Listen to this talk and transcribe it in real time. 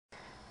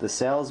The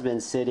cell's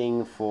been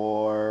sitting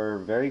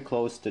for very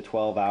close to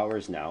 12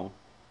 hours now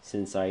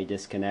since I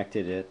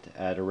disconnected it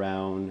at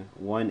around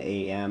 1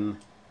 a.m.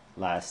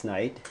 last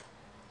night,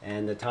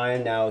 and the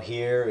time now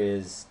here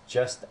is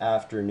just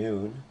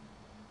afternoon,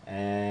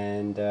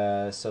 and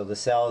so the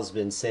cell's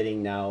been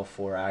sitting now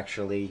for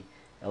actually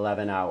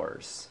 11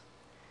 hours,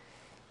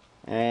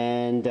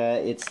 and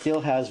it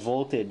still has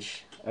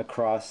voltage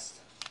across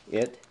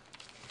it.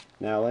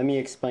 Now let me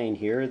explain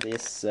here.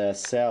 This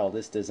cell,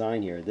 this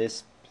design here,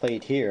 this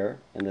plate here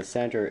in the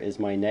center is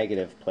my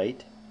negative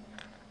plate,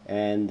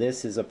 and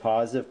this is a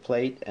positive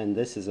plate, and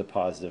this is a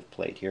positive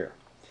plate here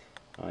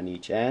on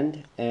each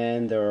end,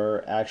 and there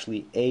are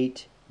actually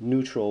 8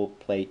 neutral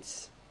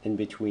plates in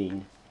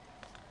between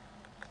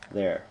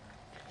there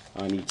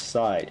on each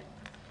side.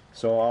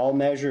 So I'll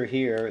measure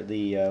here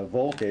the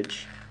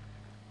voltage.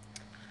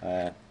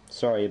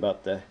 Sorry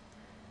about the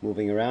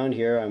moving around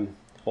here. I'm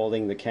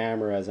holding the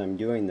camera as I'm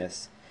doing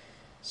this.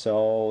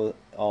 So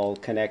I'll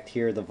connect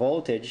here the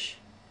voltage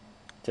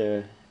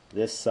to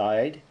this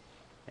side,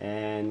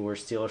 and we're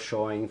still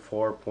showing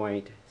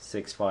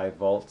 4.65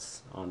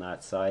 volts on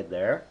that side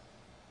there.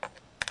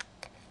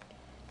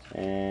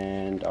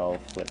 And I'll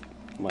flip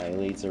my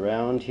leads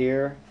around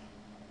here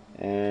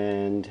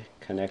and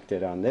connect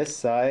it on this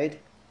side,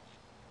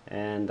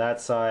 and that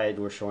side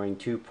we're showing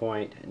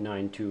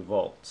 2.92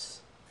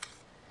 volts.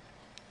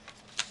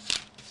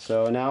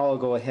 So now I'll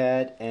go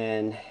ahead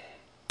and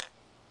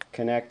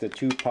connect the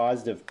 2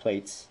 positive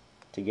plates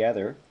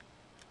together.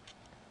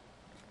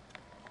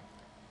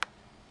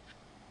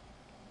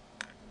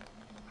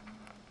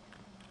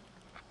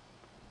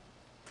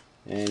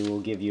 And we'll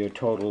give you a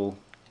total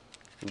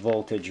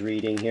voltage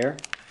reading here.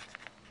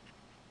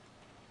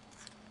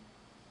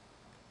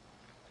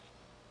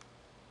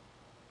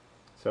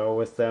 So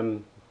with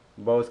them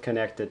both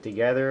connected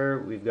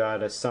together, we've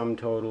got a sum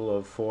total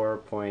of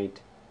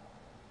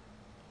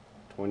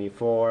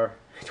 4.24,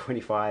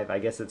 25. I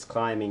guess it's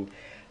climbing.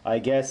 I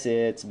guess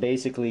it's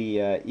basically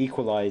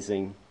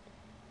equalizing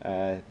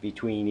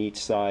between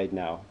each side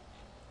now.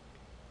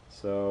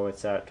 So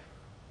it's at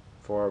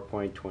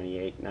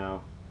 4.28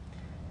 now.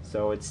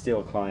 So it's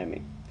still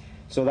climbing.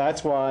 So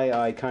that's why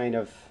I kind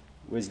of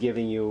was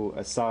giving you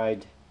a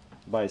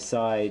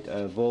side-by-side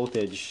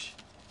voltage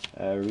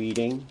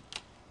reading,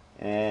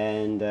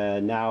 and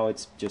now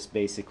it's just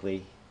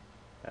basically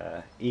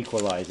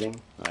equalizing.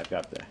 I've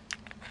got the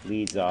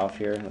leads off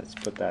here. Let's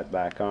put that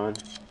back on.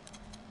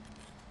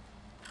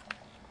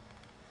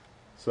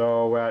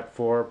 So we're at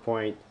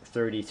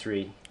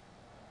 4.33,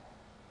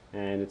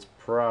 and it's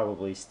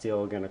probably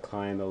still going to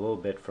climb a little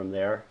bit from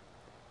there,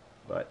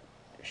 but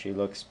she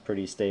looks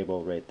pretty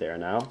stable right there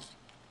now.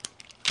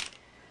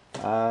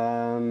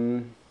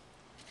 I've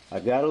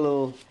got a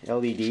little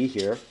LED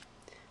here.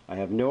 I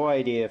have no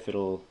idea if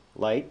it'll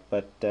light,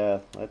 but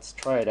let's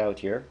try it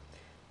out here.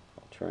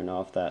 I'll turn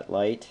off that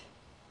light,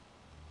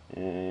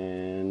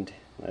 and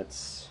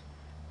let's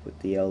put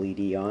the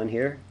LED on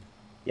here.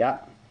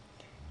 Yeah,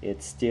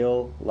 it's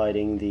still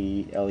lighting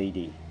the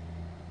LED.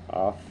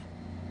 Off,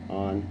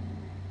 on.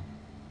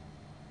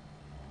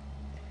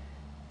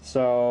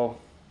 So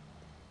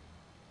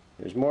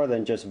there's more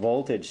than just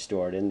voltage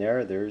stored in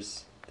there.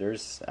 There's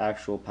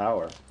actual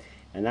power,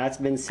 and that's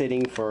been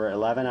sitting for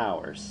 11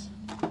 hours.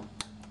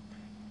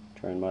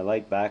 Turn my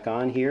light back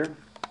on here,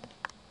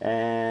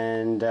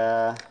 and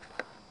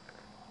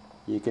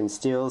you can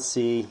still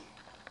see,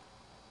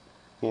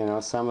 you know,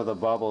 some of the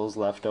bubbles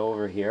left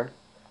over here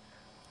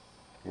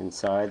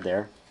inside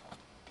there.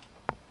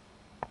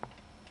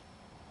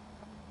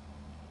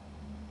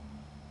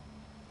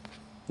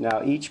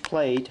 Now each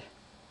plate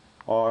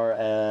are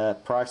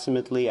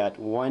approximately at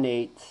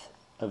 1/8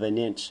 of an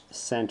inch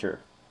center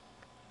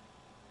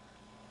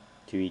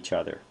to each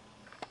other.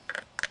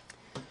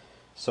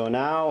 So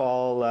now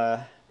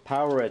I'll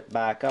power it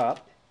back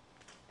up,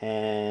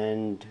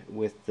 and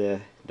with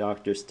the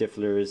Dr.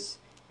 Stiffler's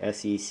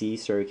SEC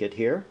circuit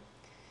here,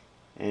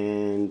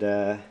 and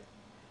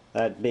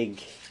that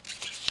big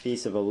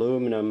piece of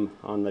aluminum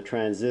on the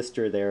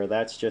transistor there,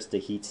 that's just a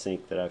heat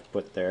sink that I've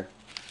put there.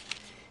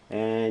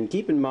 And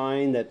keep in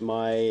mind that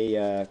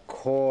my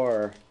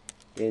core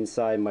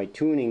inside my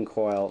tuning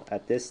coil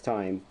at this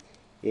time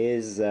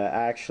is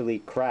actually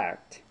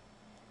cracked,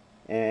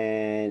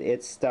 and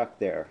it's stuck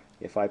there.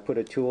 If I put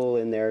a tool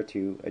in there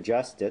to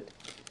adjust it,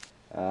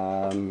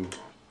 where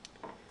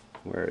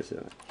is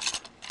it?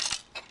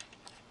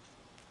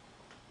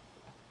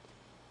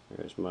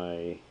 There's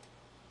my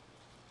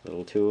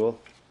little tool.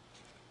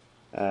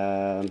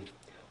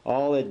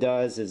 All it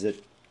does is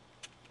it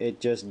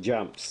just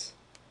jumps.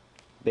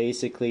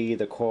 Basically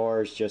the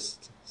core is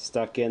just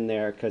stuck in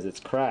there because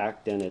it's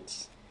cracked, and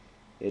it's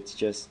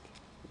just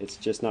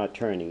not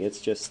turning.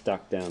 It's just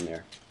stuck down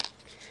there.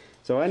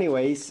 So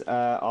anyways,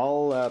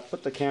 I'll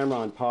put the camera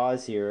on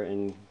pause here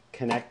and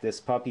connect this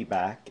puppy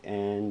back,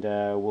 and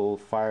we'll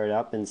fire it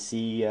up and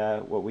see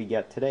what we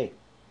get today.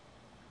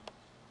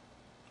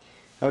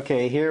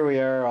 Okay, here we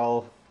are,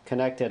 all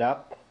connected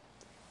up,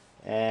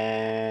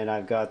 and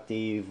I've got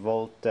the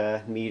volt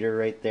meter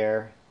right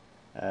there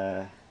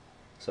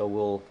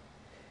So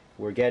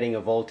we're getting a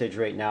voltage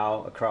right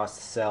now across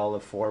the cell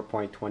of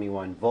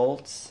 4.21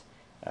 volts.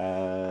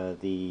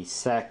 The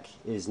SEC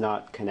is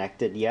not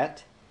connected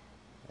yet.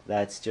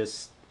 That's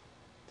just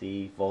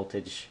the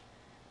voltage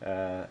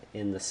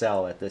in the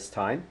cell at this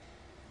time.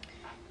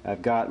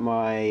 I've got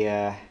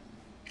my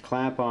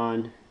clamp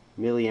on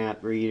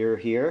milliamp reader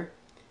here,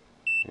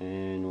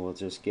 and we'll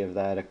just give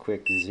that a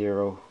quick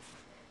 0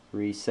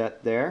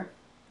 reset there,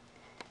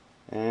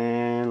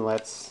 and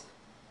let's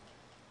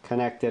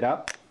connect it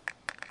up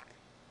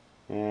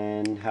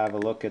and have a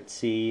look at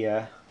see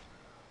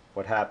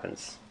what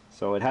happens.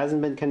 So it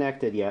hasn't been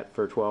connected yet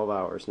for 12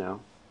 hours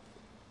now,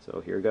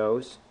 so here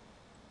goes.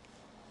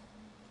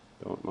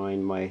 Don't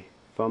mind my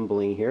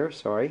fumbling here,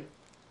 sorry.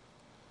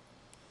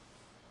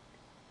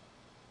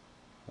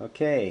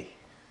 Okay,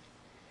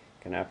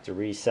 gonna have to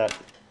reset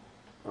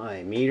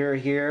my meter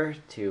here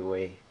to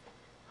a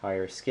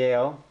higher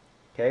scale.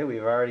 Okay,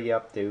 we've already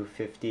up to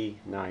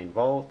 59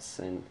 volts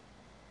and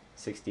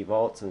 60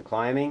 volts and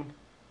climbing.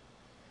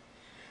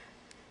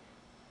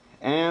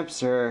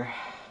 Amps are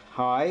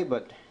high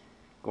but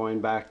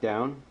going back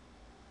down.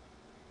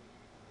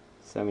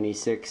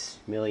 76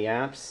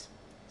 milliamps,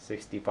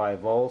 65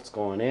 volts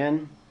going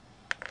in,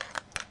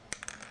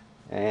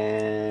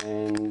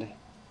 and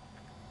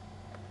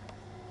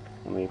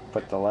let me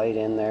put the light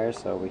in there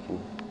so we can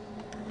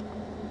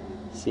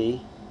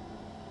see.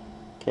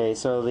 Okay,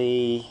 so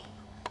the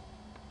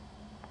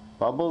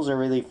bubbles are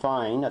really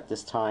fine at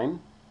this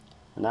time,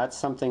 and that's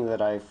something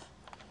that I've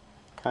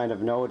kind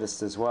of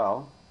noticed as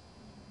well.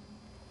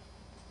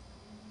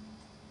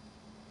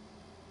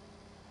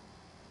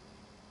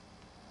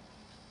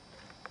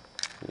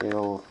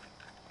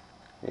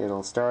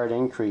 It'll start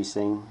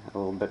increasing a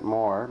little bit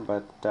more,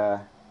 but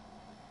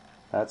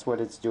that's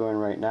what it's doing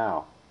right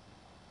now.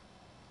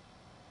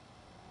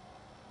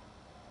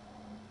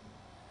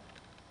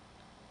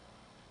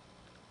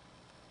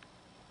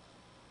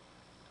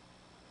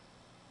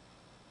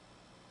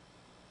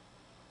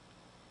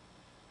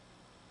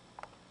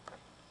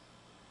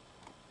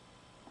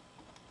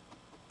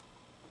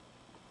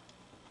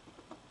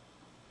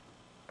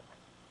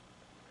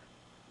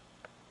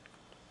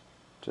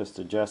 Just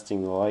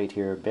adjusting the light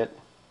here a bit.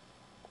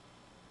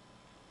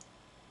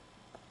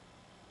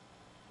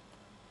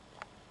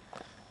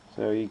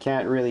 So you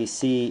can't really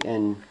see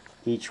in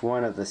each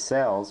one of the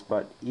cells,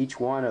 but each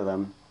one of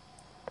them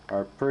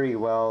are pretty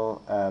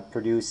well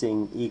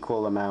producing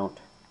equal amount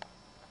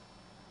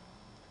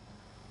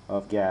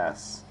of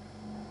gas.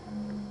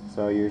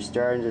 So you're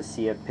starting to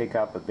see it pick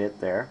up a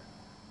bit there.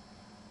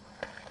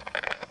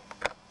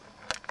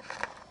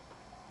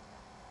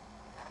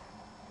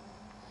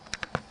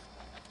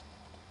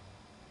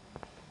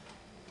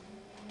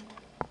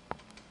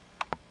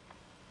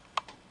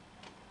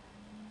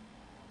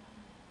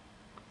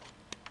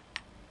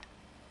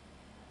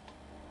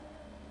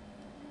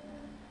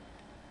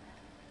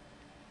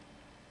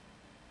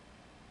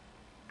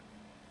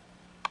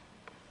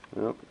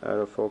 Nope, out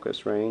of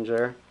focus range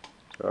there.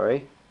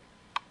 Sorry.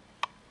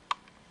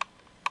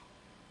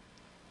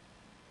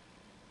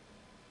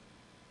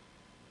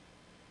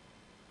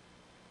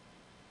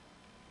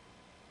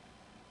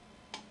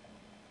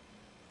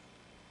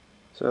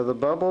 So the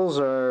bubbles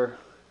are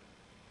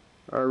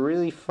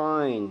really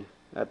fine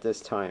at this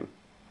time.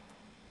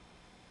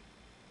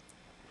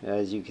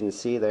 As you can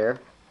see there.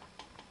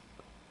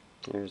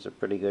 There's a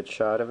pretty good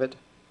shot of it.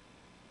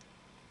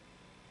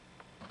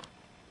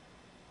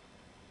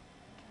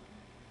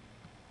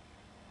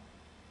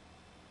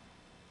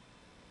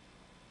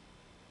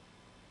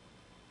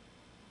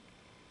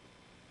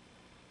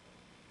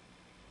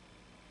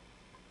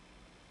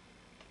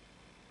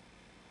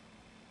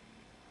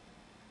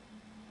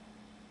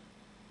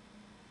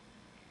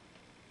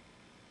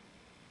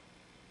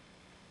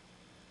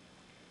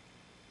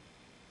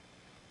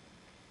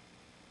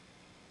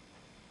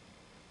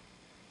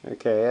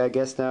 Okay, I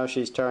guess now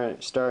she's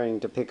starting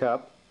to pick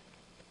up.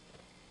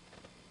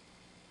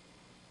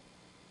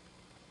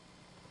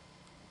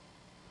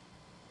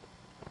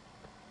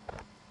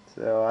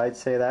 So I'd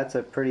say that's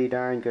a pretty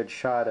darn good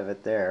shot of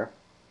it there.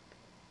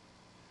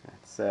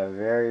 That's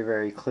very,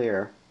 very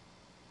clear.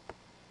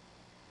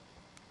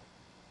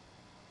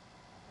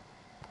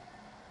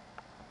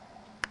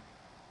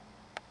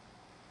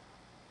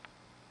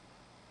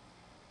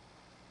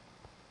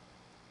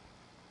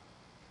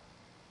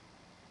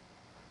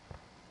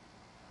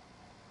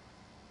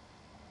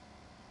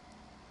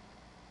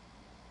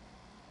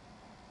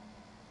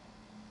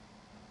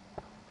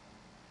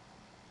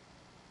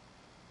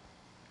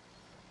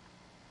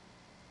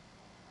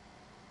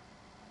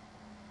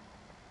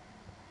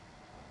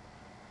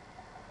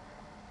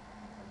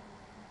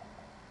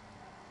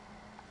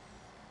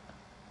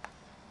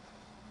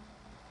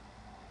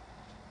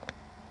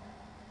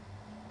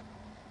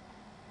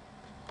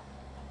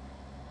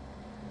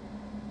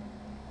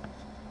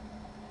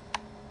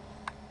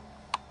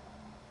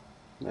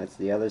 That's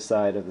the other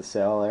side of the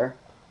cell there.